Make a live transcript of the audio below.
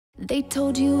They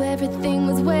told you everything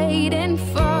was waiting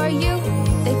for you.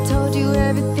 They told you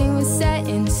everything was set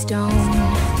in stone.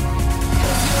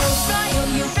 'Cause you're royal,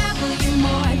 you rebel, you're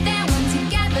more than one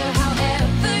together.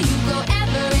 However you go,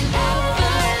 ever and ever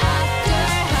after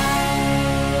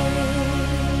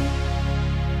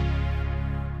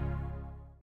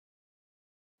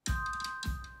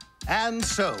And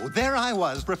so, there I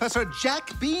was, Professor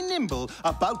Jack B. Nimble,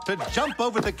 about to jump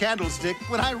over the candlestick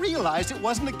when I realized it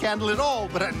wasn't a candle at all,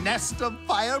 but a nest of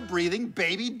fire-breathing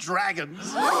baby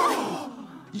dragons.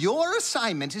 Your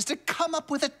assignment is to come up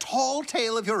with a tall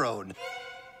tale of your own.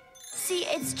 See,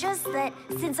 it's just that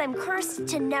since I'm cursed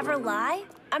to never lie,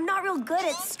 I'm not real good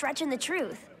at stretching the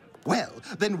truth. Well,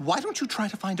 then why don't you try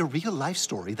to find a real-life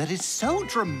story that is so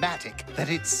dramatic that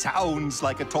it sounds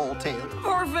like a tall tale?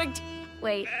 Perfect.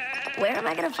 Wait, where am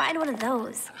I gonna find one of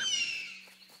those?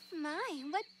 My,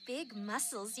 what big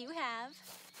muscles you have.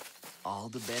 All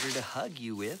the better to hug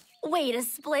you with. Wait a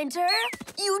Splinter,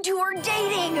 you two are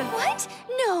dating! What?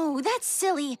 No, that's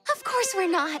silly. Of course we're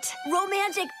not.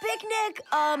 Romantic picnic?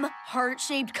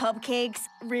 Heart-shaped cupcakes?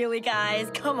 Really,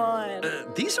 guys, come on.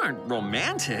 These aren't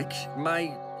romantic.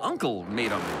 My uncle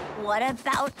made them. What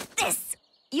about this?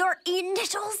 Your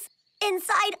initials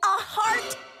inside a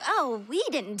heart? Oh, we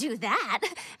didn't do that.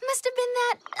 Must have been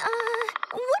that,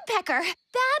 woodpecker.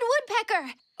 Bad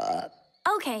woodpecker.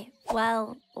 Okay,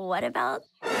 well, what about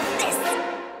this?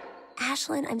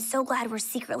 Ashlyn, I'm so glad we're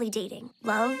secretly dating.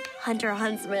 Love, Hunter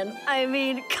Huntsman. I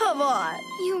mean, come on.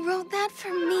 You wrote that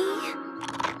for me?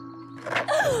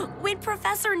 When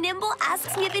Professor Nimble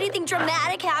asks me if anything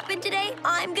dramatic happened today,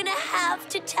 I'm gonna have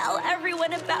to tell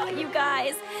everyone about you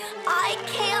guys. I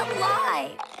can't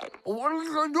lie. What are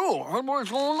you gonna do?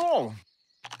 What's going on?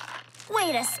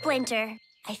 Wait a Splinter.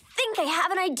 I think I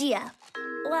have an idea.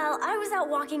 Well, I was out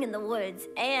walking in the woods,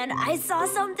 and I saw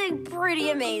something pretty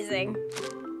amazing.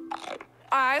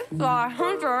 I saw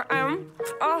Hunter and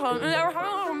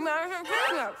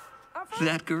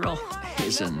That girl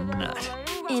is a nut.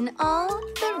 In all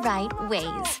the right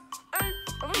ways.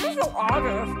 This is so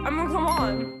obvious. I mean, come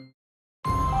on.